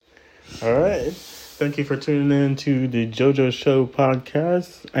All right. Thank you for tuning in to the JoJo Show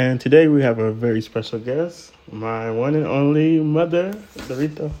podcast. And today we have a very special guest, my one and only mother,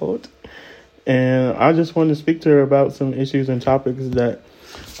 Dorita Holt. And I just want to speak to her about some issues and topics that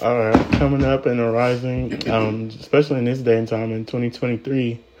are coming up and arising, especially in this day and time in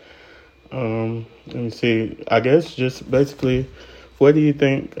 2023. Let me see. I guess just basically, what do you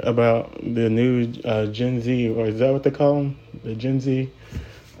think about the new Gen Z, or is that what they call them? The Gen Z?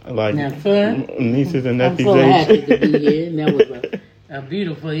 Like nieces and nephews. I'm so happy to be here. And that was a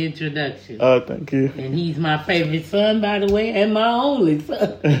beautiful introduction. Oh, thank you. And he's my favorite son, by the way, and my only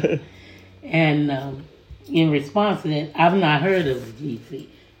son. And in response to that, I've not heard of GC.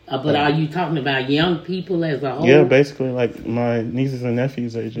 But are you talking about young people as a whole? Yeah, basically like my nieces and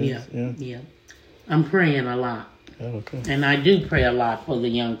nephews ages. Yeah. I'm praying a lot. Oh, okay. And I do pray a lot for the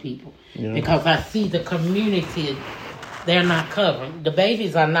young people. Yeah. Because I see the community, they're not covered. The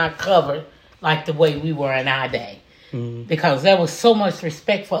babies are not covered like the way we were in our day. Mm-hmm. Because there was so much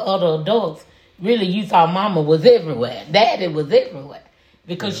respect for other adults. Really, you thought mama was everywhere. Daddy was everywhere.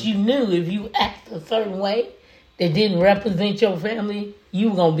 Because you knew if you acted a certain way that didn't represent your family, you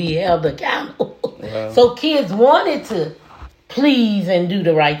were going to be held accountable. Wow. So kids wanted to please and do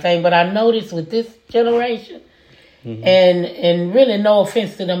the right thing. But I noticed with this generation, and really no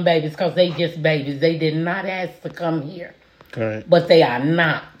offense to them babies, because they just babies. They did not ask to come here. Right. But they are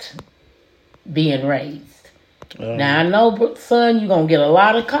not being raised. Now, I know, son, you're going to get a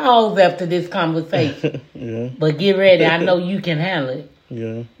lot of calls after this conversation. Yeah. But get ready. I know you can handle it.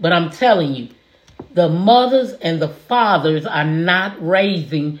 Yeah. But I'm telling you, the mothers and the fathers are not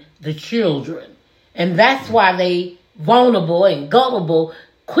raising the children. And that's why they vulnerable and gullible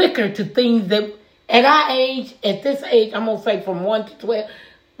quicker to things that at our age, at this age, I'm going to say from 1 to 12,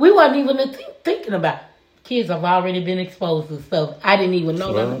 we wasn't even thinking about. Kids have already been exposed to stuff I didn't even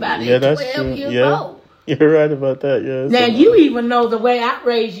know nothing about it at 12 years old. You're right about that, yeah. Now, you even know the way I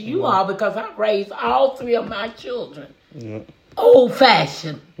raised you all, because I raised all 3 of my children. Yeah.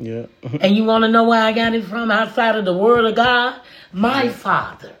 Old-fashioned. Yeah. And you want to know where I got it from outside of the Word of God? My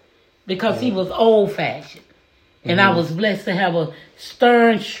father. Because he was old-fashioned. And I was blessed to have a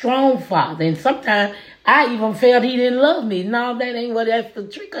stern, strong father. And sometimes I even felt he didn't love me. No, that ain't what, that's the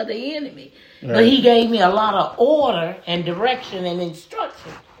trick of the enemy. Right. But he gave me a lot of order and direction and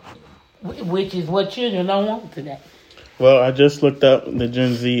instruction, which is what children don't want today. Well, I just looked up the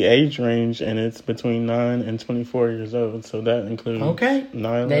Gen Z age range, and it's between 9 and 24 years old. So that includes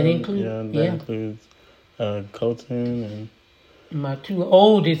Nyla. That includes, includes Colton and my 2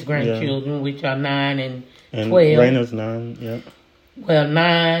 oldest grandchildren, which are 9 and 12. Raina's 9, yeah. Well,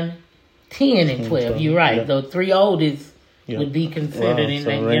 9, 10, and 12. You're right. Yeah. The 3 oldest would be considered in that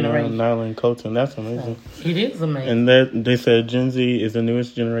Raina, generation. Nyla, and Colton. That's amazing. It is amazing. And they said Gen Z is the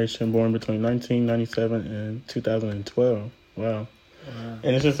newest generation born between 1997 and 2012. Wow.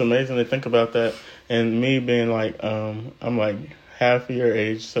 And it's just amazing to think about that. And me being like, I'm like half your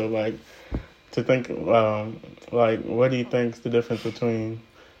age, so like to think, like, what do you think is the difference between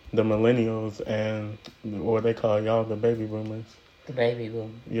the millennials and what they call y'all the baby boomers? The baby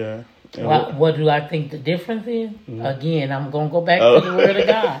boomers. Yeah. What do I think the difference is? Mm-hmm. Again, I'm going to go back to the Word of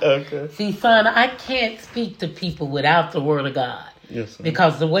God. Okay. See, son, I can't speak to people without the Word of God. Yes, sir.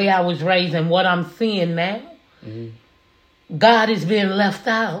 Because the way I was raised and what I'm seeing now, God is being left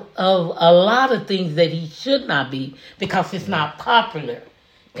out of a lot of things that he should not be, because it's not popular.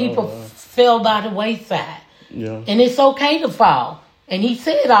 People fell by the wayside. Yeah. And it's okay to fall. And he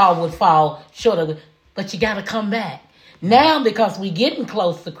said all would fall short of it, but you got to come back. Now, because we're getting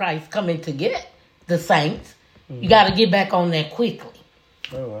close to Christ coming to get the saints, you got to get back on that quickly.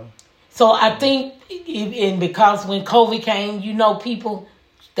 Oh, wow. So I think, and because when COVID came, people,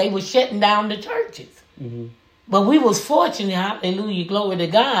 they were shutting down the churches. Mm-hmm. But we was fortunate, hallelujah, glory to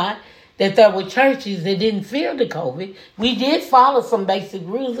God, that there were churches that didn't fear the COVID. We did follow some basic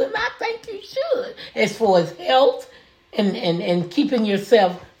rules, and I think you should, as far as health and keeping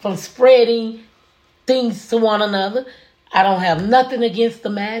yourself from spreading things to one another. I don't have nothing against the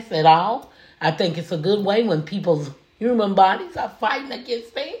mask at all. I think it's a good way when people's human bodies are fighting against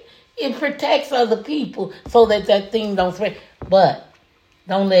things. It protects other people so that thing don't spread. But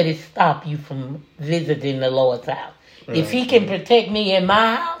don't let it stop you from visiting the Lord's house. Right. If he can protect me in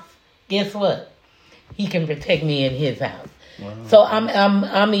my house, guess what? He can protect me in his house. Wow. So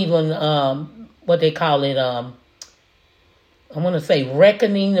I'm even what they call it. I want to say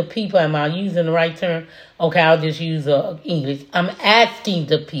reckoning the people. Am I using the right term? Okay, I'll just use English. I'm asking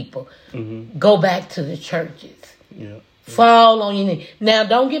the people, go back to the churches. Yeah. Fall on your knees. Now,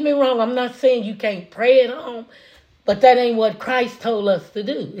 don't get me wrong. I'm not saying you can't pray at home, But that ain't what Christ told us to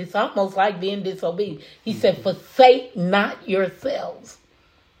do. It's almost like being disobedient. He said, forsake not yourselves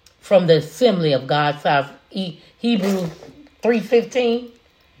from the assembly of God's house. Hebrews 3:15.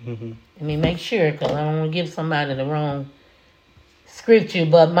 Mm-hmm. Let me make sure, because I don't want to give somebody the wrong scripture.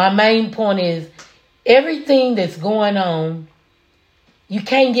 But my main point is, everything that's going on, you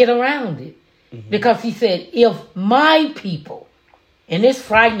can't get around it. Mm-hmm. Because he said, if my people, and it's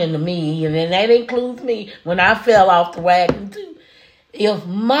frightening to me, and then that includes me when I fell off the wagon too. If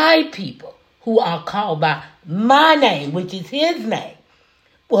my people who are called by my name, which is his name,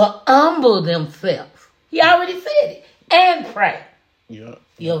 will humble themselves. He already said it. And pray. Yeah.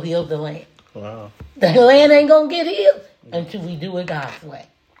 He'll heal the land. Wow. The land ain't going to get healed until we do it God's way.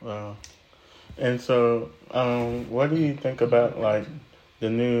 Wow. And so, what do you think about, like, the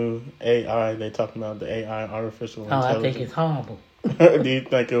new AI? They talking about the AI, artificial intelligence. I think it's horrible. Do you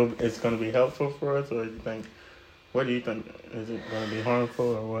think it's going to be helpful for us, or what do you think? Is it going to be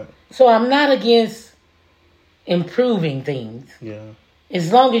harmful, or what? So I'm not against improving things. Yeah.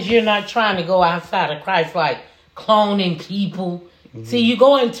 As long as you're not trying to go outside of Christ, like cloning people. Mm-hmm. See, you're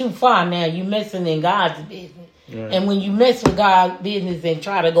going too far now. You're messing in God's business. Right. And when you mess with God's business and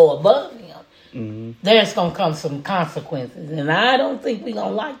try to go above Him, mm-hmm. there's going to come some consequences. And I don't think we're going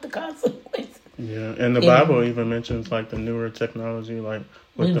to like the consequences. Yeah, and the Bible even mentions, like, the newer technology, like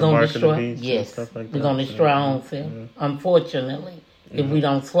with the mark of the beast and stuff like that. We're going to destroy our own self, unfortunately, if we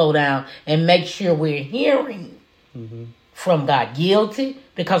don't slow down and make sure we're hearing from God. Guilty,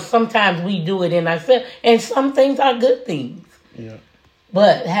 because sometimes we do it in ourselves, and some things are good things. Yeah.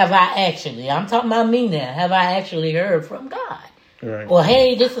 But have I actually, I'm talking about me now, have I actually heard from God? Right. Well,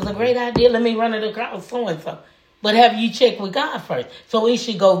 hey, this is a great idea, let me run it across so-and-so. But have you checked with God first? So it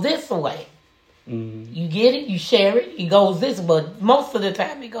should go this way. Mm-hmm. You get it, you share it, it goes this way, but most of the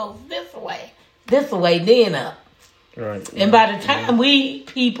time it goes this way, then up. Right. And by the time we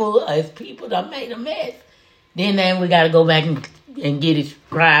as people done made a mess, then we got to go back and get his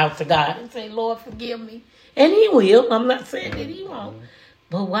cry out to God and say, Lord, forgive me. And He will. I'm not saying that He won't.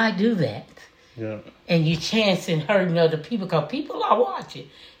 But why do that? Yeah. And you chancing hurting other people, because people are watching.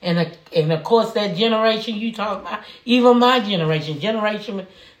 And of course that generation you talk about, even my generation,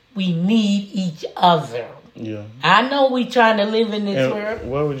 we need each other. Yeah. I know we trying to live in this world.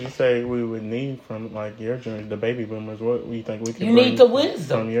 What would you say we would need from, like, your generation, the baby boomers? What do you think we could bring need the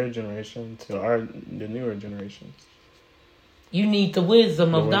wisdom from your generation to the newer generations? You need the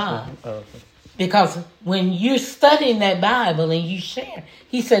wisdom of God. Oh, okay. Because when you're studying that Bible and you share,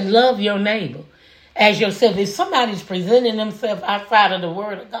 He said, love your neighbor as yourself. If somebody's presenting themselves outside of the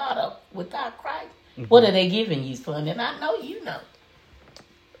Word of God without Christ, what are they giving you, son? And I know you know.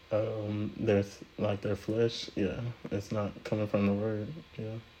 There's like their flesh, yeah. It's not coming from the Word, yeah.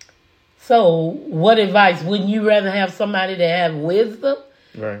 So, what advice? Wouldn't you rather have somebody that have wisdom?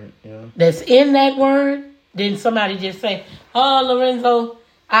 Right, yeah. That's in that Word than somebody just say, oh, Lorenzo,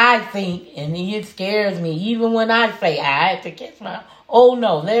 I think, and it scares me. Even when I say I have to catch my, oh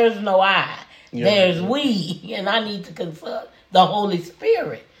no, there's no I. Yeah, there's we, and I need to consult the Holy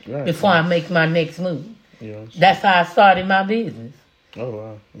Spirit before I make my next move. Yeah, that's how I started my business. Oh,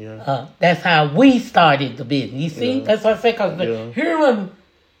 wow. Yeah. That's how we started the business. You see? That's what I say, because the human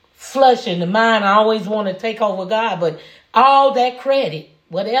flesh and the mind always want to take over God, but all that credit,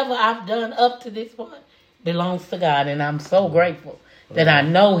 whatever I've done up to this point, belongs to God, and I'm so grateful that I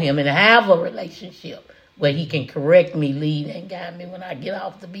know Him and have a relationship where He can correct me, lead, and guide me when I get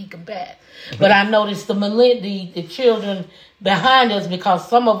off the beacon path. But I noticed the children behind us, because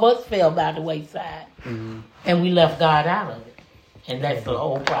some of us fell by the wayside, and we left God out of it. And that's the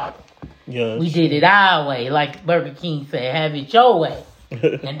whole problem. Yes. We did it our way, like Burger King said, have it your way.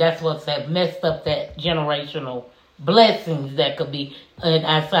 And that's what's messed up that generational blessings that could be, and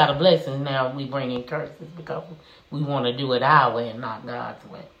outside of blessings, now we bring in curses because we want to do it our way and not God's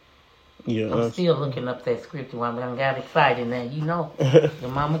way. Yeah, I'm still looking up that scripture. I got excited now. You know, your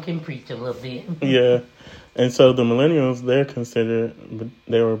mama can preach a little bit. Yeah. And so the millennials,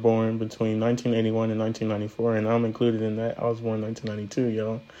 they were born between 1981 and 1994, and I'm included in that. I was born in 1992,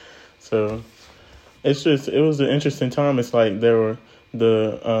 y'all. So it was an interesting time. It's like there were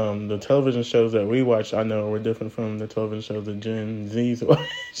the television shows that we watch, I know, were different from the television shows that Gen Z's watch,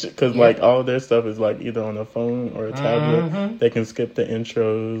 because like all their stuff is like either on a phone or a tablet. Mm-hmm. They can skip the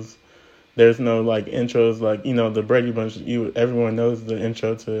intros. There's no like intros, like, you know, the Brady Bunch. Everyone knows the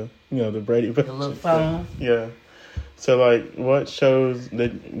intro to, you know, the Brady Bunch. The little song. Yeah. So like, what shows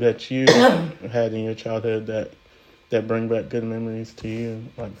that you had in your childhood that bring back good memories to you,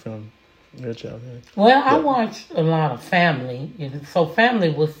 like from Your childhood. Well, I watched a lot of family. So family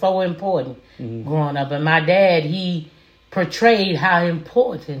was so important growing up. And my dad, he portrayed how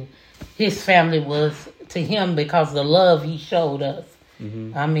important his family was to him because of the love he showed us.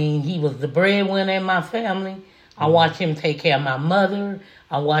 I mean, he was the breadwinner in my family. I watched him take care of my mother.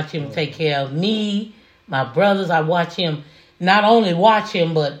 I watched him take care of me, my brothers. I watched him, not only watch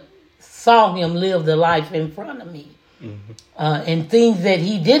him, but saw him live the life in front of me. And things that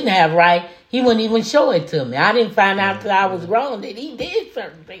he didn't have right, he wouldn't even show it to me. I didn't find out till I was grown that he did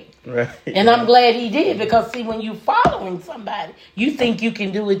certain things. Right. And I'm glad he did, because see, when you following somebody, you think you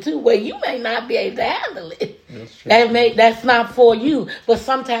can do it too. Well, you may not be able to handle it. That's true. That's not for you. But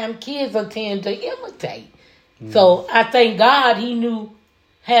sometimes kids will tend to imitate. So I thank God he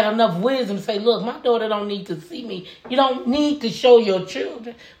had enough wisdom to say, look, my daughter don't need to see me. You don't need to show your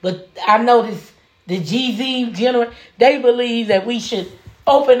children. But I noticed the GZ generation, they believe that we should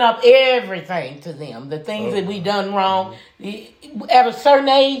open up everything to them. The things that we done wrong. At a certain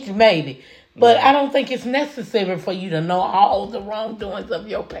age, maybe. But I don't think it's necessary for you to know all the wrongdoings of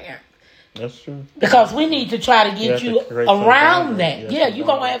your parents. That's true. Because we need to try to get you around that. Yeah, you're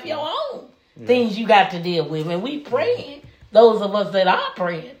going to have your own things you got to deal with. And we praying, those of us that are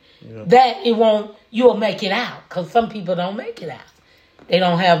praying, that you'll make it out. Because some people don't make it out. They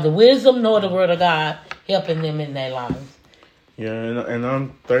don't have the wisdom nor the word of God helping them in their lives. Yeah, and I'm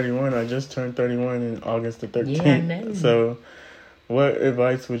 31. I just turned 31 in August the 13th. Yeah, maybe. So what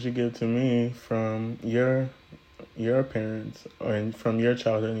advice would you give to me from your parents and from your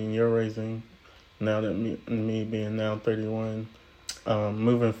childhood and your raising, now that me being now 31,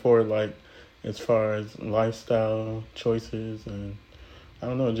 moving forward, like as far as lifestyle choices and I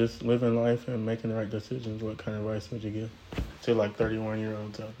don't know, just living life and making the right decisions? What kind of advice would you give to like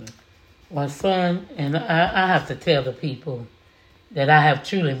 31-year-olds out there? Well, son, and I have to tell the people that I have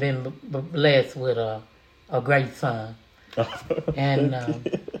truly been blessed with a great son. And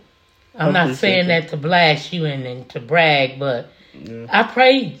I'm not saying that to blast you and to brag, but I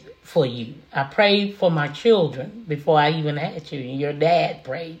prayed for you. I prayed for my children before I even had you, and your dad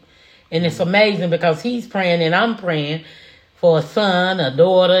prayed. And it's amazing because he's praying and I'm praying for a son, a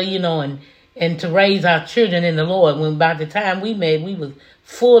daughter, and to raise our children in the Lord. When by the time we met, we was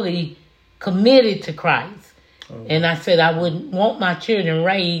fully committed to Christ. And I said I wouldn't want my children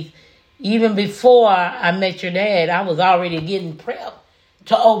raised. Even before I met your dad, I was already getting prepped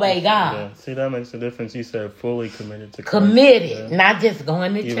to obey God. Yeah. See, that makes a difference. You said fully committed to Christ. Committed, not just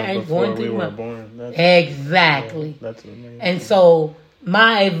going to Even church, before going we through were born. Exactly. Yeah, that's amazing. And so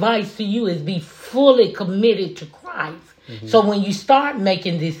my advice to you is be fully committed to Christ. So when you start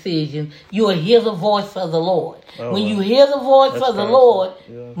making decisions, you will hear the voice of the Lord. When you hear the voice of the Lord,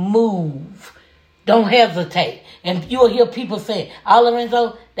 move. Don't hesitate. And you'll hear people say,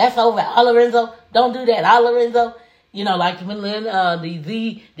 Lorenzo, that's over. Lorenzo, don't do that. Lorenzo, like when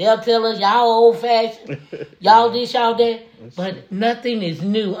they'll tell us, y'all old-fashioned, y'all this, y'all that. But nothing is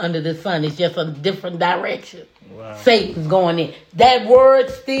new under the sun. It's just a different direction. Wow. Satan's going in. That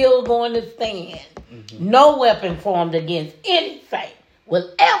word's still going to stand. No weapon formed against anything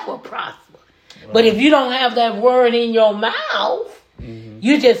will ever prosper. Wow. But if you don't have that word in your mouth,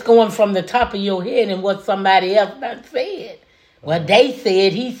 you're just going from the top of your head and what somebody else done said. Well, they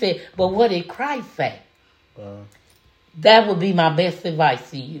said, he said, but what did Christ say? That would be my best advice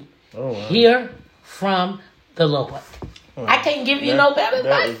to you. Hear from the Lord. I can't give you no better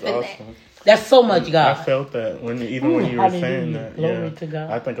advice than that. That's so much God. I felt that when you were saying that. Glory to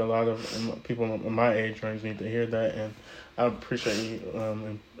God. I think a lot of people in my age range need to hear that, and I appreciate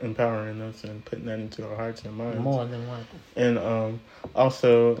you empowering us and putting that into our hearts and minds. More than one. And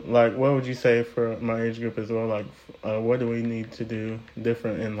also, like, what would you say for my age group as well? Like, what do we need to do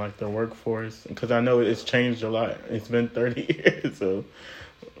different in like the workforce? Because I know it's changed a lot. It's been 30 years, so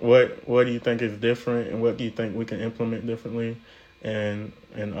what do you think is different, and what do you think we can implement differently? And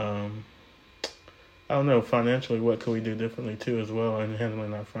I don't know, financially, what could we do differently too as well in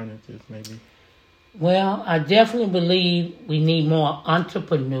handling our finances maybe? Well, I definitely believe we need more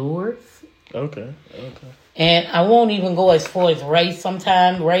entrepreneurs. Okay. And I won't even go as far as race.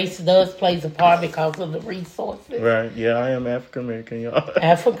 Sometimes race does plays a part because of the resources. Right. Yeah, I am African American, y'all.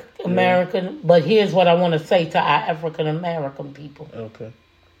 African American. But here's what I want to say to our African American people. Okay.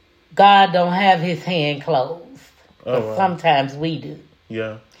 God don't have his hand closed. But sometimes we do.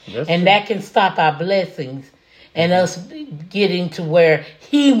 Yeah. And that can stop our blessings and us getting to where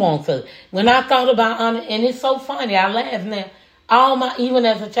he wants us. When I thought about honor, and it's so funny, I laugh now. Even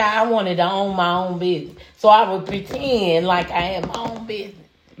as a child, I wanted to own my own business. So I would pretend like I had my own business.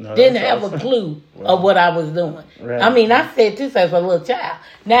 No, Didn't that's have awesome. a clue Wow. of what I was doing. Right. I mean, I said this as a little child.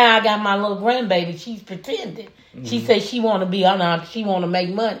 Now I got my little grandbaby. She's pretending. She said she want to be she want to make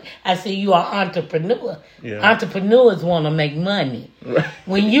money. I said, you are an entrepreneur. Yeah. Entrepreneurs want to make money. Right.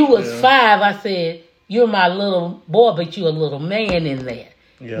 When you was 5, I said, you're my little boy, but you're a little man in there.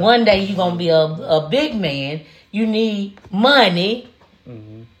 Yeah. One day you're going to be a big man. You need money.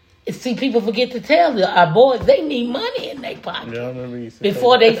 See, people forget to tell you, our boys, they need money in their pocket. Yeah, I remember you said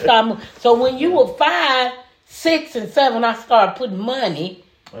Before that. they start moving. So when you were 5, 6, and 7, I started putting money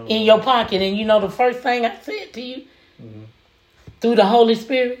in your pocket. And you know the first thing I said to you? Through the Holy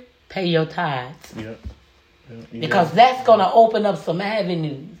Spirit, pay your tithes. Yeah. Yeah. Because that's going to open up some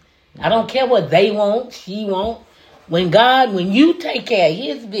avenues. I don't care what they want, she want. When you take care of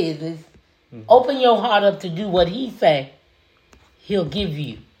his business, open your heart up to do what he say, he'll give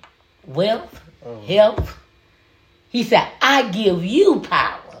you wealth, health. He said, I give you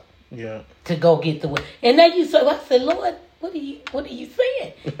power to go get the wealth. And then you say, I said, Lord, what are you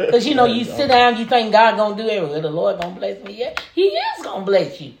saying? Because, you sit down, you think God going to do everything. The Lord going to bless me. Yeah, he is going to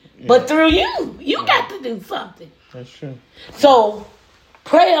bless you. Yeah. But through you got to do something. That's true. So,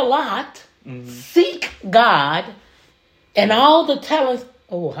 pray a lot, seek God, and all the talents.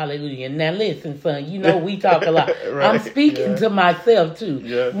 Oh, hallelujah. Now listen, son, we talk a lot. Right. I'm speaking to myself too.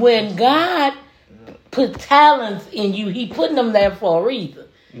 Yeah. When God put talents in you, he put them there for a reason.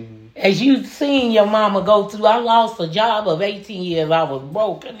 As you've seen your mama go through, I lost a job of 18 years. I was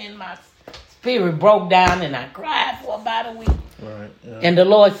broken in my spirit, broke down, and I cried for about a week. Right. Yeah. And the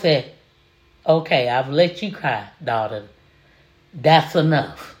Lord said, okay, I've let you cry, daughter. That's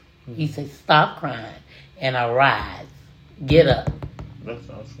enough. He said, stop crying and arise. Get up. That's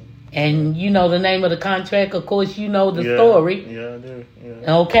awesome. And you know the name of the contract. Of course, you know the story. Yeah, I do.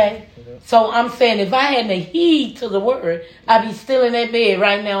 Yeah. Okay? Yeah. So I'm saying if I hadn't heed to the word, I'd be still in that bed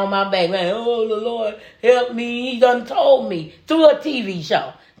right now on my back. Like, oh, the Lord, help me. He done told me through a TV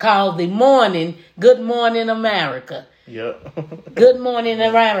show called Good Morning America. Yep. Good Morning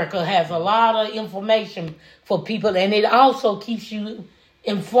America has a lot of information for people, and it also keeps you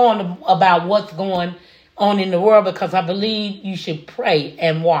informed about what's going on in the world, because I believe you should pray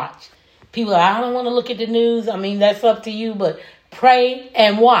and watch. People, I don't want to look at the news. I mean, that's up to you, but pray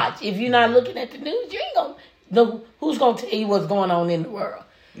and watch. If you're not looking at the news, you ain't going to know who's going to tell you what's going on in the world.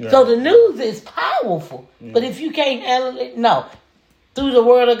 Yeah. So the news is powerful, but if you can't handle it, no. Through the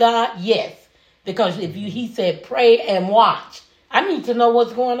word of God, yes. Because he said pray and watch. I need to know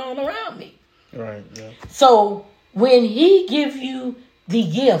what's going on around me. Right, yeah. So when he gives you the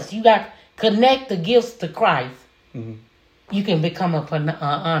gifts, you got to connect the gifts to Christ. You can become an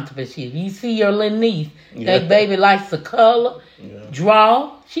entrepreneur. You see your little niece, that baby likes to color,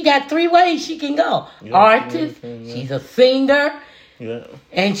 draw. She got 3 ways she can go. Artist, she's a singer,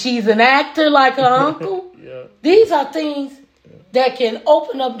 and she's an actor like her uncle. These are things that can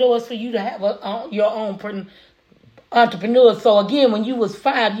open up doors for you to have your own entrepreneur. So again, when you was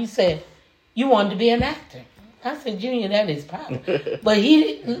 5, you said you wanted to be an actor. I said, Junior, that is powerful. But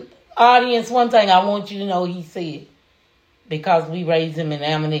audience, one thing I want you to know, he said, because we raised him in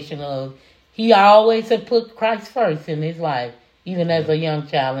admonition of, he always had put Christ first in his life, even as a young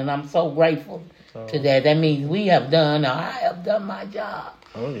child, and I'm so grateful to that. That means I have done my job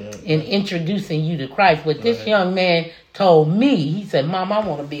in introducing you to Christ. But this young man told me, he said, Mom, I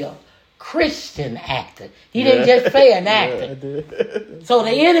want to be a Christian actor. He didn't just say an actor. I did. So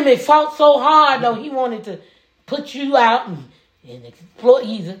the enemy fought so hard, though, he wanted to put you out and exploit.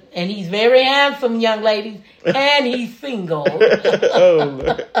 He's very handsome, young ladies, and he's single. Oh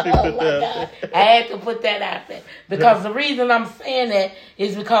my God. I had to put that out there. Because the reason I'm saying that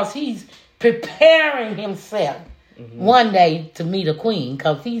is because he's preparing himself one day to meet a queen,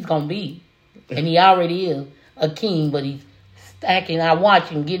 because he's going to be, and he already is, a king, but he's stacking. I watch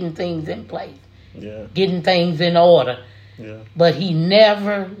him getting things in place, getting things in order. Yeah. But he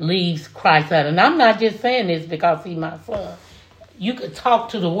never leaves Christ out. And I'm not just saying this because he's my son. You could talk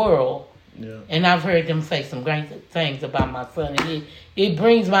to the world, and I've heard them say some great things about my son. And it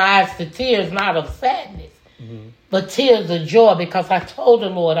brings my eyes to tears, not of sadness, but tears of joy, because I told the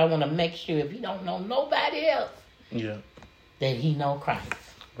Lord I want to make sure if he don't know nobody else, that he know Christ.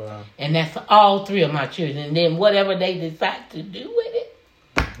 Wow. And that's all 3 of my children. And then whatever they decide to do with it,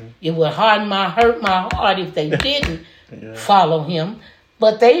 it would hurt my heart if they didn't follow him.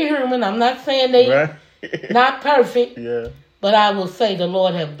 But they human. I'm not saying they not perfect. But I will say the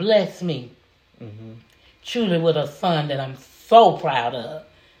Lord have blessed me truly with a son that I'm so proud of.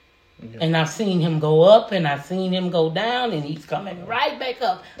 And I've seen him go up and I've seen him go down, and he's coming right back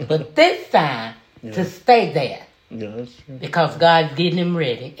up. But this time, to stay there. Yeah, that's true. Because God's getting him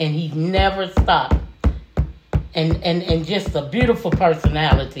ready, and he's never stopped. And just a beautiful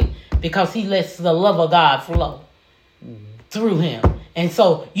personality, because he lets the love of God flow through him. And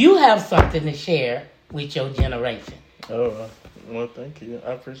so you have something to share with your generation. Oh, well, thank you.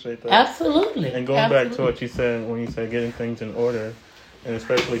 I appreciate that. Absolutely. And going back to what you said when you said getting things in order, and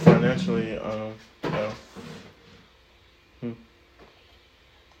especially financially,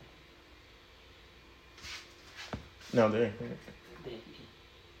 No, there.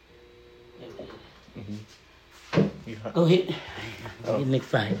 Go ahead. I'm getting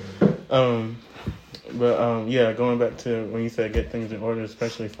excited. Yeah, going back to when you said get things in order,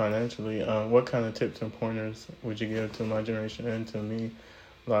 especially financially, what kind of tips and pointers would you give to my generation and to me?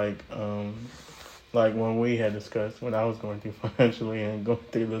 Like when we had discussed when I was going through financially and going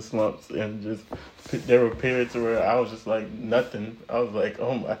through the slumps, and just there were periods where I was just like nothing. I was like,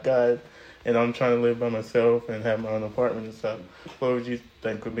 oh my God, and I'm trying to live by myself and have my own apartment and stuff. What would you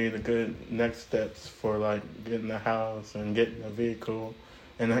think would be the good next steps for like getting a house and getting a vehicle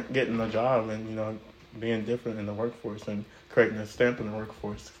and getting a job and being different in the workforce and creating a stamp in the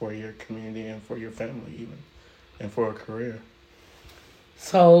workforce for your community and for your family even and for a career?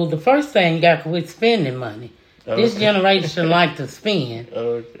 So the first thing, you got to quit spending money. Okay. This generation like to spend.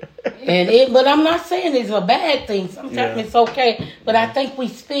 Okay. But I'm not saying it's a bad thing. Sometimes it's okay. But I think we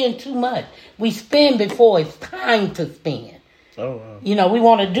spend too much. We spend before it's time to spend. Oh, wow. We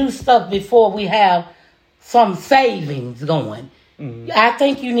want to do stuff before we have some savings going. Mm-hmm. I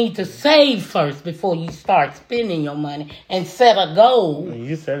think you need to save first before you start spending your money and set a goal.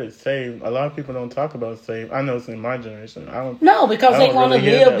 You said it, save. A lot of people don't talk about save. I know it's in my generation. No, because they want to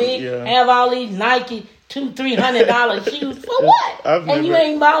really live big, have all these Nike $200-$300 shoes for what? And you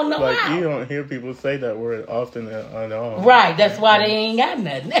ain't bought no house. You don't hear people say that word often at all. Right, that's why they ain't got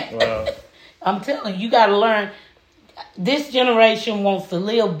nothing. Wow. I'm telling you, you got to learn. This generation wants to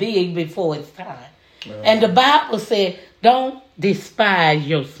live big before it's time. Wow. And the Bible said, don't despise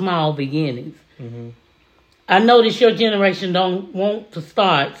your small beginnings. Mm-hmm. I notice your generation don't want to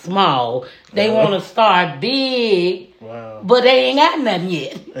start small. They want to start big. Wow. But they ain't got nothing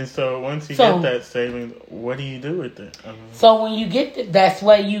yet. And so once you get that savings, what do you do with it? So when you get that's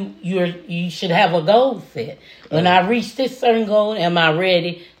why you should have a goal set. When I reach this certain goal, am I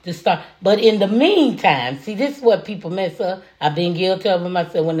ready to start? But in the meantime, see, this is what people mess up. I've been guilty of it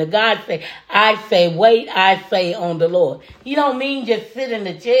myself. When the God say, I say, wait, I say on the Lord. He don't mean just sit in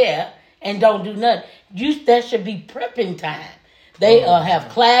the chair and don't do nothing. That should be prepping time. They have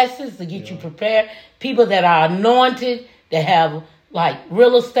classes to get you prepared. People that are anointed, that have like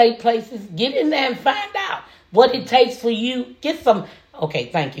real estate places, get in there and find out what it takes for you. Get some,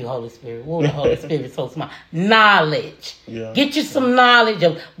 thank you, Holy Spirit. Whoa, the Holy Spirit is so smart. Knowledge. Yeah. Get you some knowledge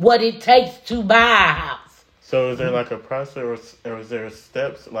of what it takes to buy a house. So is there like a process or is there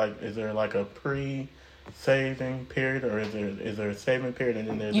steps? Like, is there like a pre-saving period or is there a saving period and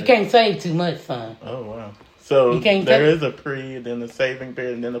then there's You can't save too much, son. Oh, wow. So there is a pre, then the saving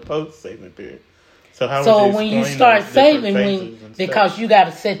period, and then a post-saving period. So how would you when you start saving, because you got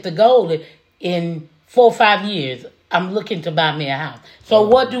to set the goal in 4 or 5 years, I'm looking to buy me a house. So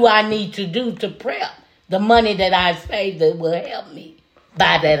what do I need to do to prep the money that I saved that will help me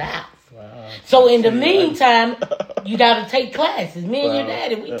buy that house? Wow. So in the meantime, you got to take classes. Me and your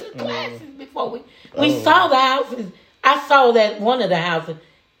daddy, we took classes before we saw the houses. I saw that one of the houses.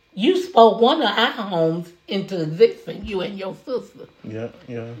 You spoke one of our homes into existence, you and your sister. Yeah.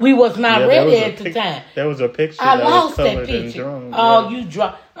 We was not ready at the time. There was a picture I that lost was that picture. You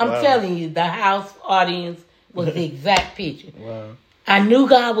draw. I'm telling you, the house audience was the exact picture. Wow. I knew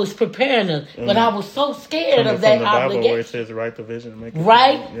God was preparing us, but I was so scared of that obligation. Bible where it says write the vision, make it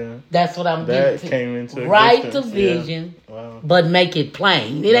right. Yeah. That's what I'm getting to. That came into write the vision, but make it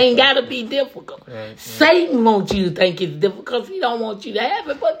plain. It ain't got to be difficult. Right. Satan wants you to think it's difficult because he don't want you to have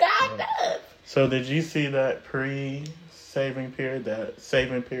it, but God does. So did you see that pre-saving period, that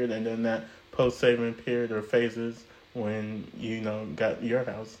saving period, and then that post-saving period or phases when you got your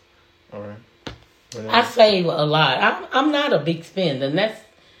house or? I save a lot. I'm not a big spender, and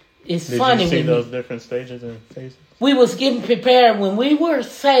it's funny. Did you see those different stages and phases? We was getting prepared when we were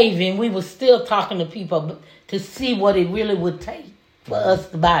saving. We was still talking to people to see what it really would take for us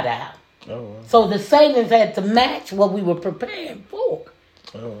to buy the house. Oh, wow. So the savings had to match what we were preparing for.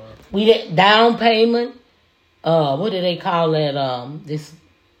 Oh, wow. We did down payment. What do they call that? This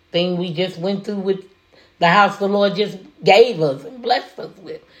thing we just went through with the house the Lord just gave us and blessed us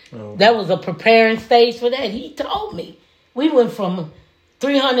with. Oh. That was a preparing stage for that. He told me. We went from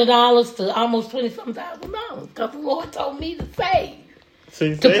 $300 to almost $20,000 because the Lord told me to save.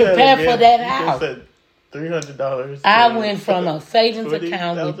 So to prepare for that house. $300. I went from a savings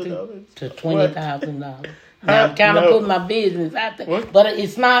account to $20,000. Now I'm kind of putting my business out there, but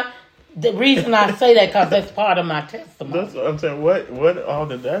it's not. The reason I say that because that's part of my testimony. That's what I'm saying. What all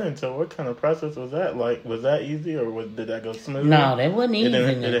did that entail? What kind of process was that? Like, was that easy or did that go smoothly? No, that wasn't easy.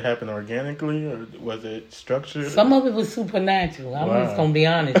 Did it happen organically or was it structured? Some of it was supernatural. I'm just going to be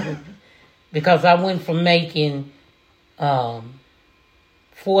honest with you. Because I went from making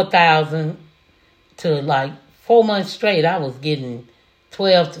 $4,000 to like 4 months straight, I was getting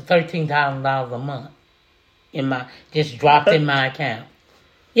 $12,000 to $13,000 a month just dropped in my account.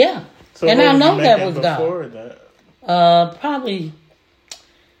 Yeah. So and I know that was before God. That? Probably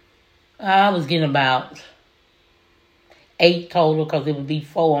I was getting about 8 total because it would be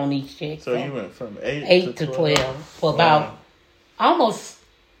 4 on each check. So you went from 8 to 12 for about almost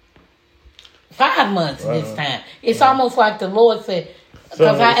 5 months this time. It's almost like the Lord said,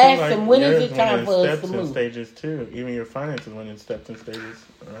 because I asked him, when is it time for us to move? Stages too. Even your finances went in steps and stages,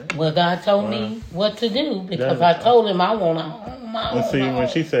 right? Well, God told me what to do because I told him I want to own my own. And see, when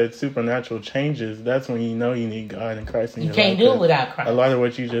she said supernatural changes, that's when you know you need God and Christ in your life. You can't do it without Christ. A lot of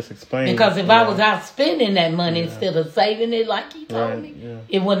what you just explained. Because if I was out spending that money instead of saving it like he told me,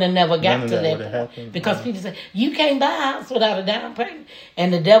 it wouldn't have never got to that point. Because people say, you can't buy a house without a down payment.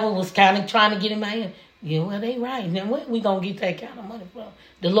 And the devil was kind of trying to get in my hand. Yeah, well, they right. Now, where we going to get that kind of money from?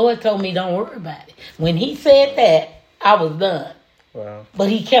 The Lord told me, don't worry about it. When he said that, I was done. Wow.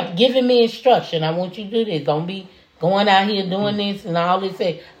 But he kept giving me instruction. I want you to do this. Don't be going out here doing this and all this.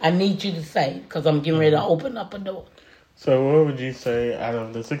 I need you to save because I'm getting ready to open up a door. So what would you say out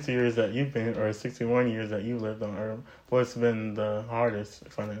of the 60 years that you've been, or 61 years that you lived on Earth, what's been the hardest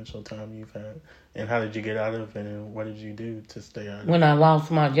financial time you've had? And how did you get out of it? And what did you do to stay out of it? When I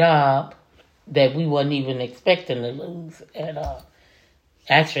lost my job, that we wasn't even expecting to lose at all.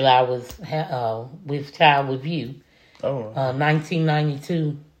 Actually, I was with Child With You.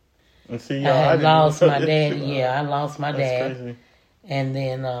 1992. And see, I lost my dad. Yeah, I lost my dad. Crazy. And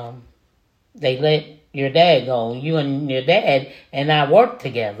then they let your dad go. You and your dad and I worked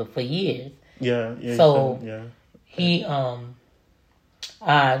together for years. Yeah. So he,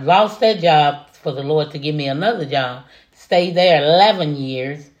 I lost that job for the Lord to give me another job. Stayed there 11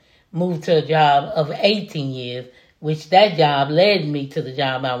 years. Moved to a job of 18 years, which that job led me to the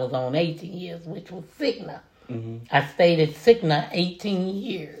job I was on 18 years, which was Cigna. Mm-hmm. I stayed at Cigna 18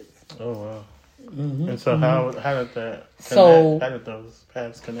 years. Oh, wow. Mm-hmm. And so how did that connect? How did those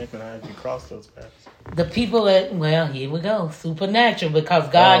paths connect and how did you cross those paths? The people that, here we go, supernatural, because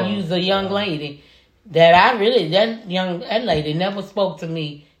God used a young lady that that lady never spoke to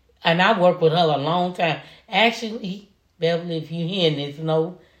me, and I worked with her a long time. Actually, Beverly, if you're hearing this,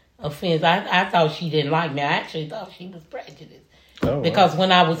 no offense, I thought she didn't like me. I actually thought she was prejudiced. Because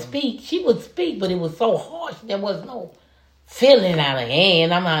when I would speak, she would speak, but it was so harsh. There was no feeling out of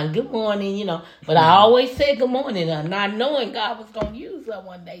hand. I'm like, good morning, But I always said good morning, not knowing God was going to use her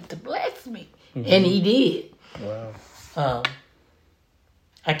one day to bless me. Mm-hmm. And he did. Wow.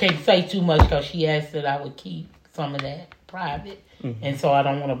 I can't say too much because she asked that I would keep some of that private. Mm-hmm. And so I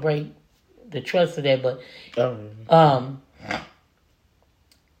don't want to break the trust of that. But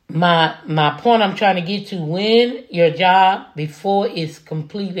my point I'm trying to get to, when your job, before it's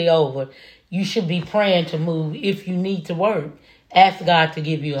completely over, you should be praying to move. If you need to work, ask God to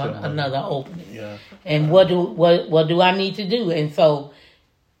give you another opening. Yeah. And what do I need to do? And so,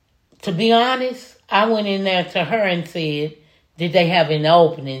 to be honest, I went in there to her and said, did they have any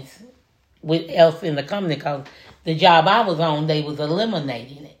openings else in the company? Because the job I was on, they was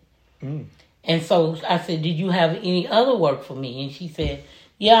eliminating it. Mm. And so I said, did you have any other work for me? And she said,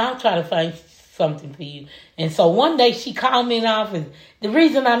 yeah, I'll try to find something for you. And so one day she called me in the office. The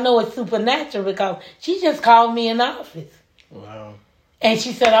reason I know it's supernatural because she just called me in the office. Wow. And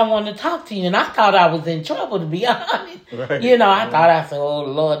she said, I want to talk to you. And I thought I was in trouble, to be honest. Right. I said, oh,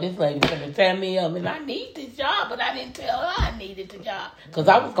 Lord, this lady's going to tear me up. And I need this job, but I didn't tell her I needed the job. Because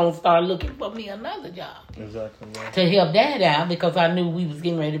I was going to start looking for me another job. Exactly. Right. To help Dad out because I knew we was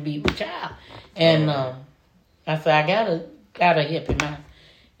getting ready to be with Child. And I said, I gotta help him out.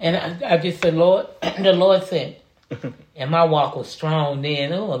 And I just said, Lord, the Lord said, and my walk was strong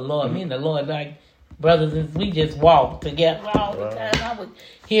then. Oh, Lord, me and the Lord, like brothers, and we just walked together all the time. I would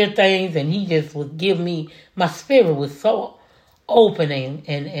hear things, and he just would give me, my spirit was so open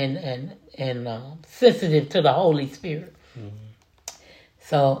and sensitive to the Holy Spirit. Mm-hmm.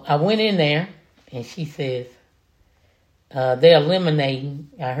 So I went in there, and she says, they're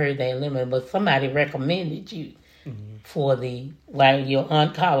eliminating, I heard they eliminated, but somebody recommended you. Mm-hmm. For your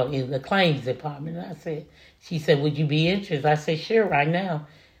Aunt Carla in the claims department. And she said, would you be interested? I said, sure, right now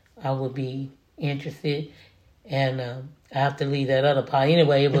I would be interested. And I have to leave that other part.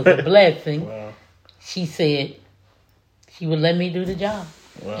 Anyway, it was a blessing. Wow. She said she would let me do the job.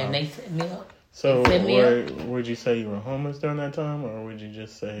 Wow. And they set me up. So, would you say you were homeless during that time, or would you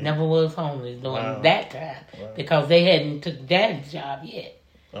just say... Never was homeless during that time. Wow. Because they hadn't took Dad's job yet.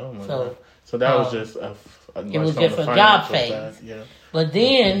 Oh, my God. So that was just it was just a job phase. Yeah. But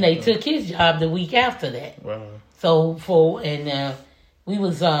then they took his job the week after that. Wow. So, we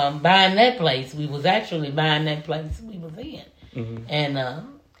was buying that place. We was actually buying that place we was in. Mm-hmm. And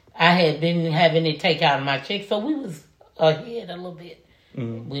I had been having it take out of my check, so we was ahead a little bit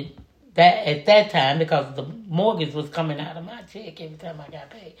with that at that time because the mortgage was coming out of my check every time I got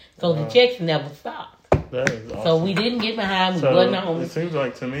paid. So the checks never stopped. That is awesome. So we didn't get behind. We wasn't homeless. It seems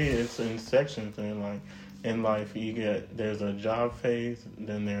like to me it's in sections. And like in life, there's a job phase,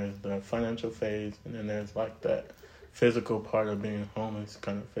 then there's the financial phase, and then there's like that physical part of being homeless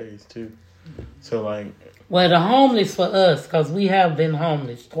kind of phase too. So like, well, the homeless for us because we have been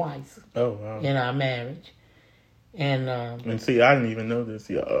homeless twice. Oh wow! In our marriage, and see, I didn't even know this.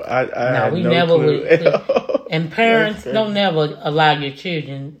 I had we no never clue. And parents don't never allow your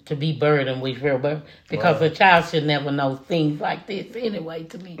children to be burdened with your burden because a child should never know things like this anyway.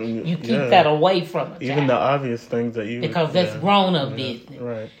 To me, you keep that away from a child. Even the obvious things that you because that's grown up business,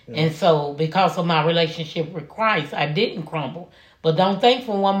 right? Yeah. And so, because of my relationship with Christ, I didn't crumble. But don't think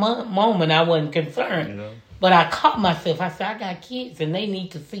for one moment I wasn't concerned. Yeah. But I caught myself. I said, I got kids and they need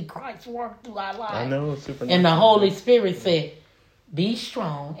to see Christ work through our lives. I know, supernatural. And the Holy Spirit said, be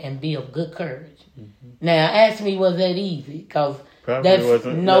strong and be of good courage. Mm-hmm. Now, ask me, was that easy? Because that's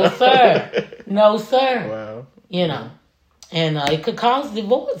wasn't. No, sir. No, sir. Wow. You know, and it could cause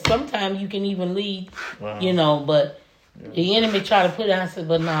divorce. Sometimes you can even lead, but the enemy try to put it out and say,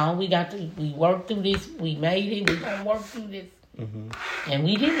 but no, we worked through this. We made it. We're going to work through this. Mm-hmm. And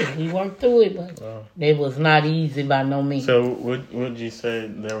we did. We worked through it, but it was not easy by no means. So would you say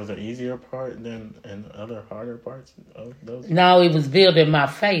there was an easier part than and other harder parts of those? No, it was building my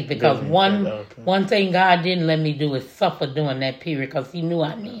faith because one thing God didn't let me do is suffer during that period because He knew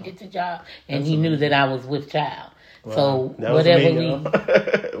I needed the job and He knew that I was with child. Wow. So that whatever we,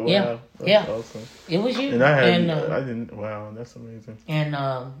 wow, yeah, awesome. It was you. And I didn't. Wow, that's amazing. And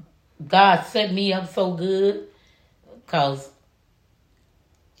God set me up so good because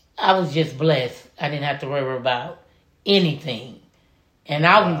I was just blessed. I didn't have to worry about anything. And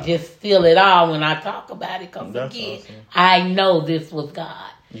I would just feel it all when I talk about it. Because again, awesome. I know this was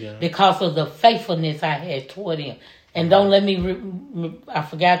God. Yeah. Because of the faithfulness I had toward Him. And don't let me, I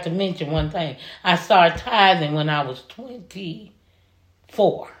forgot to mention one thing. I started tithing when I was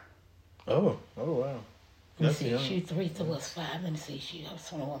 24. Oh wow. Let me see, Rita was 5. Let me see, she was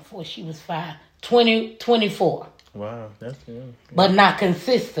 21, 4. She was 5. 24. Wow, that's young. Yeah. But not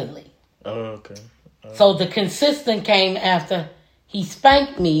consistently. Oh, okay. So the consistent came after He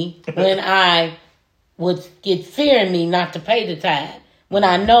spanked me when I would get fearing me not to pay the tithe. When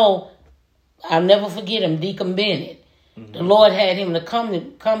I know, I'll never forget him, Deacon Bennett. Mm-hmm. The Lord had him to come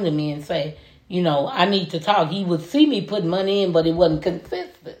to me and say, I need to talk. He would see me put money in, but it wasn't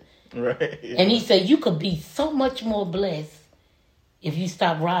consistent. Right. Yeah. And He said, you could be so much more blessed if you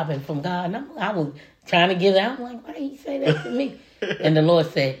stop robbing from God. And I was trying to get out. I'm like, why He say that to me? And the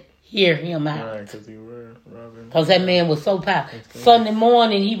Lord said, hear him out. Right, because you were robbing. Because that man was so powerful. Sunday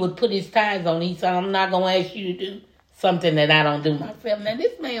morning, he would put his tithes on. He said, I'm not going to ask you to do something that I don't do myself. Now,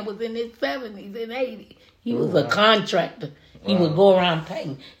 this man was in his 70s and 80s. He was a contractor. He would go around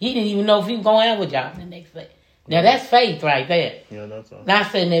paying. He didn't even know if he was going to have a job the next day. Now, that's faith right there. Yeah, that's awesome. Now, I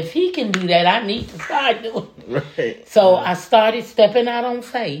said, if he can do that, I need to start doing it. Right. So I started stepping out on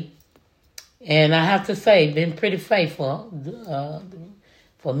faith. And I have to say, been pretty faithful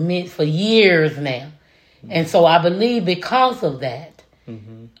for years now. Mm-hmm. And so I believe because of that,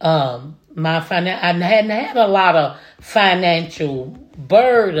 I hadn't had a lot of financial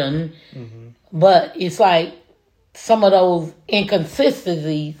burden, but it's like some of those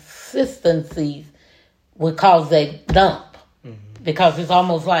inconsistencies would cause that dump. Mm-hmm. Because it's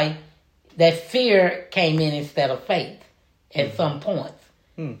almost like that fear came in instead of faith at some points.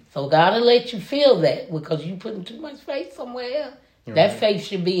 So God will let you feel that because you putting too much faith somewhere else. Right. That faith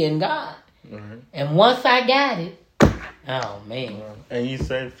should be in God. Right. And once I got it, oh man. And you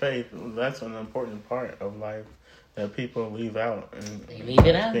say faith, that's an important part of life that people leave out. And they leave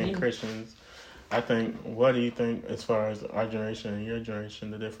it out. Being Christians, I think, what do you think as far as our generation and your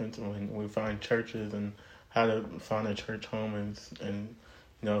generation, the difference when we find churches and how to find a church home and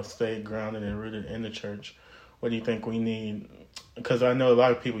stay grounded and rooted in the church? What do you think we need? Because I know a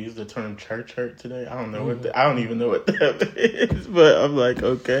lot of people use the term church hurt today. I don't know I don't even know what that is, but I'm like,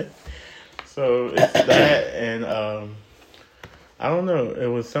 okay. So it's that, and I don't know. It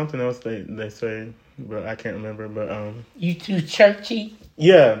was something else they say, but I can't remember. But you too churchy.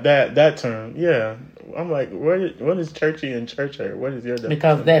 Yeah, that term. Yeah, I'm like, what is churchy and church hurt? What is your definition?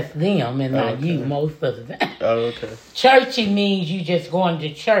 Because that's them and not you most of the time. Oh, okay. Churchy means you just going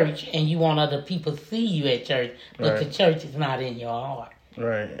to church and you want other people to see you at church, but the church is not in your heart.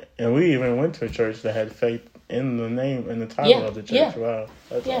 Right, and we even went to a church that had faith in the name and the title of the church. Yeah. Wow,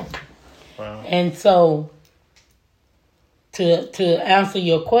 that's awesome. Wow. And so, to answer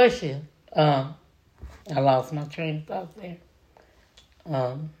your question, I lost my train of thought there.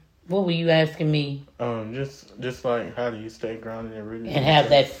 What were you asking me? Just like, how do you stay grounded and rooted and have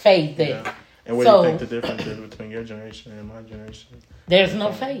that faith that. Yeah. And what do you think the difference is between your generation and my generation? There's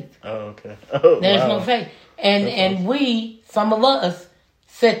no faith. Oh, okay. Oh, there's no faith, and we, some of us,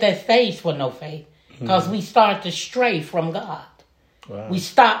 set that stage for no faith because we start to stray from God. Wow. We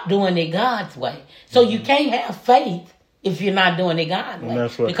stop doing it God's way. So you can't have faith if you're not doing it God's way.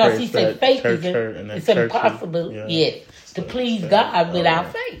 That's what because He said faith is it's impossible. To please God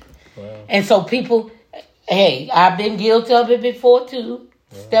without faith. Wow. And so people, hey, I've been guilty of it before too.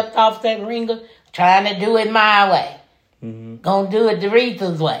 Wow. Stepped off that ringer, trying to do it my way. Mm-hmm. Gonna do it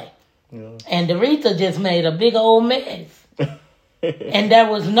Doretha's way. Yeah. And Doretha just made a big old mess. And there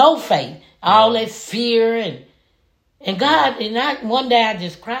was no faith. All that fear and God, one day I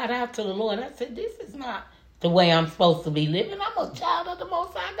just cried out to the Lord. I said, this is not the way I'm supposed to be living. I'm a child of the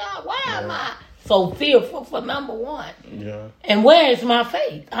Most High God. Why am I so fearful for number one? Yeah. And where is my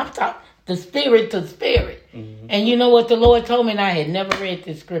faith? I'm talking the spirit to spirit. Mm-hmm. And you know what the Lord told me? And I had never read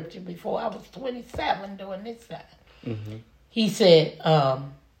this scripture before. I was 27 during this time. Mm-hmm. He said,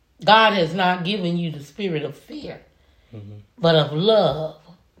 God has not given you the spirit of fear, but of love,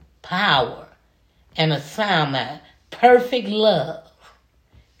 power, and a sound mind. Perfect love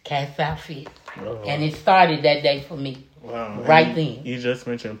casts out fear. Oh. And it started that day for me. Wow. Right then. You just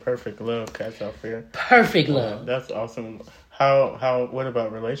mentioned perfect love casts out fear. Perfect love. That's awesome. How what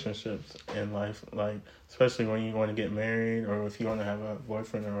about relationships in life? Like, especially when you want to get married or if you want to have a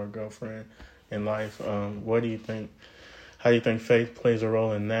boyfriend or a girlfriend in life, what do you think? How do you think faith plays a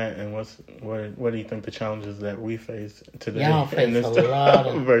role in that, and what do you think the challenges that we face today? Y'all face a lot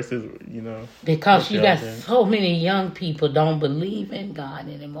of versus because you got so many young people don't believe in God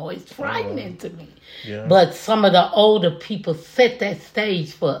anymore. It's frightening to me. Yeah. But some of the older people set that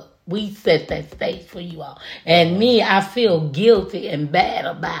stage for. We set that stage for you all, and me, I feel guilty and bad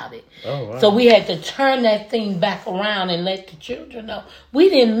about it. Oh, wow. So we had to turn that thing back around and let the children know we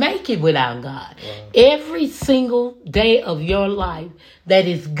didn't make it without God. Wow. Every single day of your life that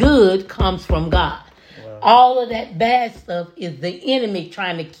is good comes from God. Wow. All of that bad stuff is the enemy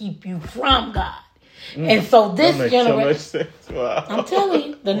trying to keep you from God. And so this generation, so much sense. Wow. I'm telling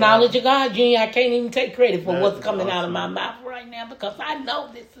you, the knowledge of God, Junior, I can't even take credit for what's coming out of my mouth right now because I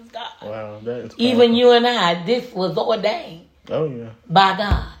know this is God. Wow, that is even you and I, this was ordained. Oh yeah, by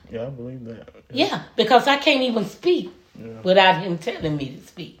God. Yeah, I believe that. Yeah, because I can't even speak without Him telling me to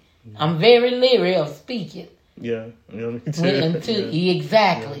speak. I'm very leery of speaking. Yeah, me too.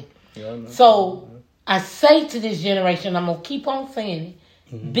 Exactly. Yeah, so I say to this generation, I'm gonna keep on saying it.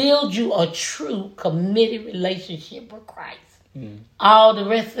 Mm-hmm. Build you a true, committed relationship with Christ. Mm. All the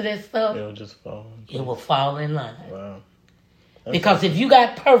rest of that stuff, it'll just fall. It will fall in line. Wow. Because if you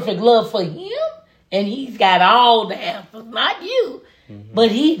got perfect love for Him, and He's got all the answers, not you,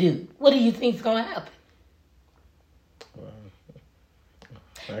 but He do, what do you think's going to happen?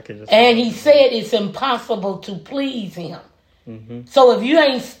 Wow. And He said it's impossible to please Him. Mm-hmm. So if you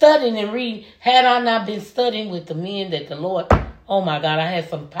ain't studying and reading, had I not been studying with the men that the Lord... Oh my God, I had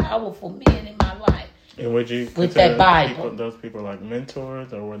some powerful men in my life. And would you with that Bible? Those people like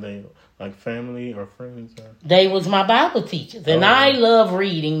mentors, or were they like family or friends? Or? They was my Bible teachers, and I love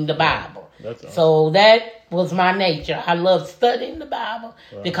reading the Bible. That's awesome. So that was my nature. I love studying the Bible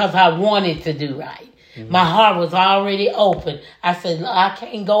because I wanted to do right. Mm-hmm. My heart was already open. I said, I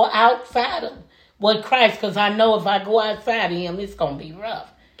can't go outside of what Christ, because I know if I go outside of Him, it's going to be rough.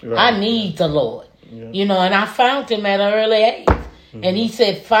 Right. I need the Lord. Yeah. And I found Him at an early age. Mm-hmm. And He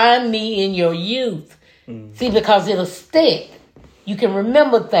said, find me in your youth. Mm-hmm. See, because it'll stick. You can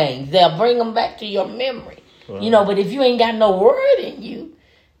remember things. They'll bring them back to your memory. Wow. But if you ain't got no word in you,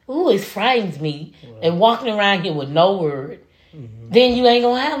 it frightens me. Wow. And walking around here with no word, then you ain't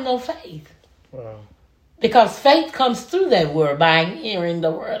going to have no faith. Wow. Because faith comes through that word by hearing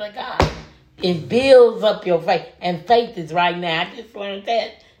the word of God. It builds up your faith. And faith is right now. I just learned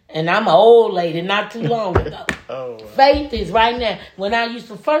that. And I'm an old lady not too long ago. Wow. Faith is right now. When I used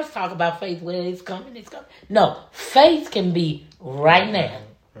to first talk about faith, it's coming. No, faith can be right now.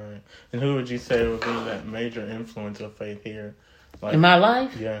 Right. And who would you say would be that major influence of faith here? Like, in my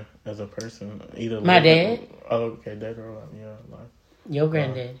life? Yeah, as a person. Either my dad. Okay, dad or life. Your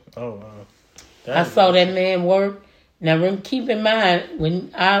granddad. Oh, wow. I saw that man work. Now, keep in mind,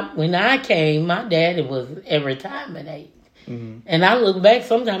 when I came, my daddy was at retirement age. Mm-hmm. And I look back,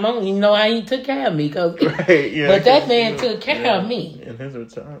 sometimes I don't even know how he took care of me. But that man took care of me. In his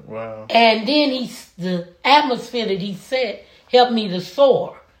retirement, wow. And then the atmosphere that he set helped me to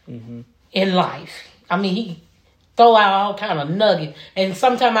soar in life. I mean, he throw out all kind of nuggets. And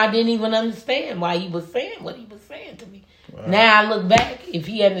sometimes I didn't even understand why he was saying what he was saying to me. Wow. Now I look back, if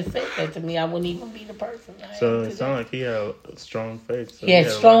he hadn't said that to me, I wouldn't even be the person I am So today. It sounds like he had strong faith. So he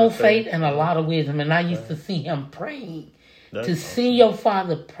had strong faith and a lot of wisdom. And I used to see him praying. See your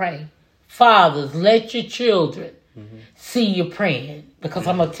father pray. Fathers, let your children see you praying. Because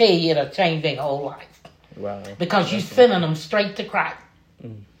I'm going to tell you, it'll change their whole life. Wow. Because you're sending them straight to Christ.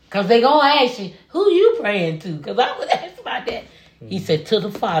 Because they're going to ask you, who you praying to? Because I would ask my dad. He said, to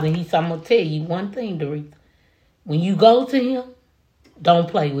the Father. He said, I'm going to tell you one thing, Doretha. When you go to him, don't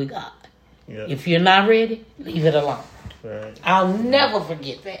play with God. Yeah. If you're not ready, leave it alone. Right. I'll never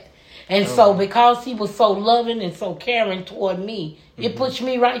forget that. And so because he was so loving and so caring toward me, it pushed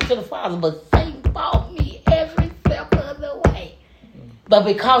me right to the Father. But Satan fought me every step of the way. But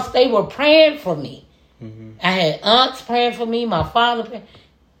because they were praying for me, I had aunts praying for me, my father praying.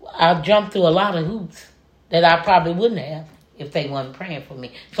 I jumped through a lot of hoops that I probably wouldn't have if they weren't praying for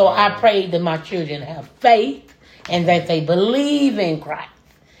me. So I prayed that my children have faith and that they believe in Christ.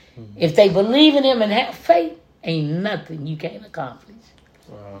 If they believe in him and have faith, ain't nothing you can't accomplish.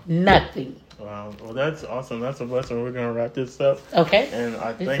 Wow. Nothing. Wow. Well, that's awesome. That's a blessing. We're going to wrap this up. Okay. And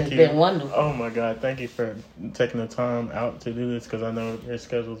I thank you. This has been wonderful. Oh, my God. Thank you for taking the time out to do this because I know your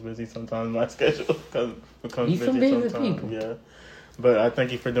schedule's busy sometimes. My schedule becomes busy sometimes. People. Yeah. But I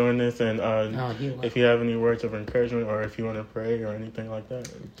thank you for doing this. And if you have any words of encouragement or if you want to pray or anything like that,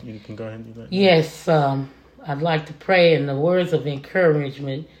 you can go ahead and do that. Yes. I'd like to pray in the words of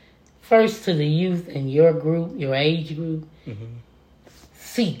encouragement. First to the youth in your group, your age group.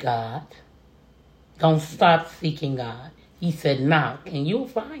 Seek God. Don't stop seeking God. He said knock and you'll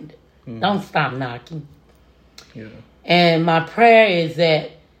find it. Don't stop knocking. Yeah. And my prayer is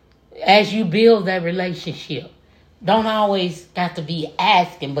that as you build that relationship, don't always have to be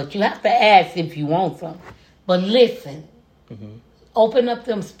asking, but you have to ask if you want something. But listen. Open up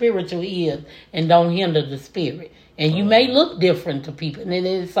them spiritual ears and don't hinder the spirit. And you may look different to people, and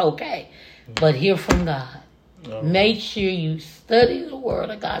it's okay. But hear from God. Make sure you study the word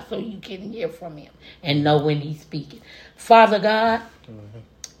of God so you can hear from him and know when he's speaking. Father God,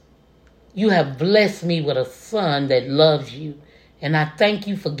 you have blessed me with a son that loves you. And I thank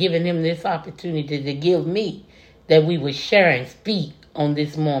you for giving him this opportunity to give me that we would share and speak on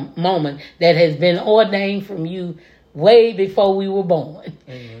this moment that has been ordained from you way before we were born.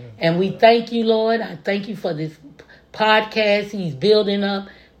 Amen. And we thank you, Lord. I thank you for this podcast he's building up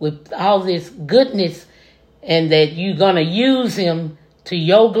with all this goodness and that you're going to use him to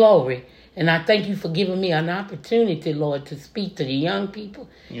your glory. And I thank you for giving me an opportunity, Lord, to speak to the young people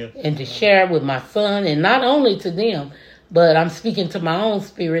and to share with my son. And not only to them, but I'm speaking to my own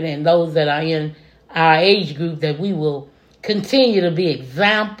spirit and those that are in our age group that we will continue to be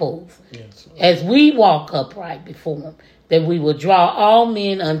examples as we walk upright before him, that we will draw all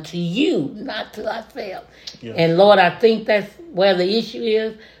men unto you, not to ourselves. And Lord, I think that's where the issue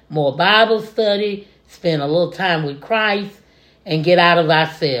is. More Bible study, spend a little time with Christ, and get out of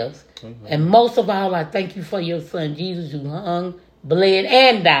ourselves. And most of all, I thank you for your son, Jesus, who hung, bled,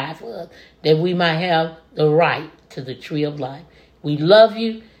 and died for us, that we might have the right to the tree of life. We love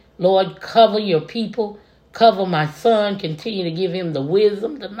you. Lord, cover your people. Cover my son. Continue to give him the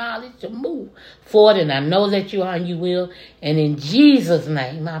wisdom, the knowledge to move forward. And I know that you are and you will. And in Jesus'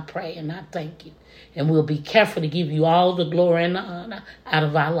 name, I pray and I thank you. And we'll be careful to give you all the glory and the honor out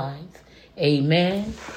of our lives. Amen,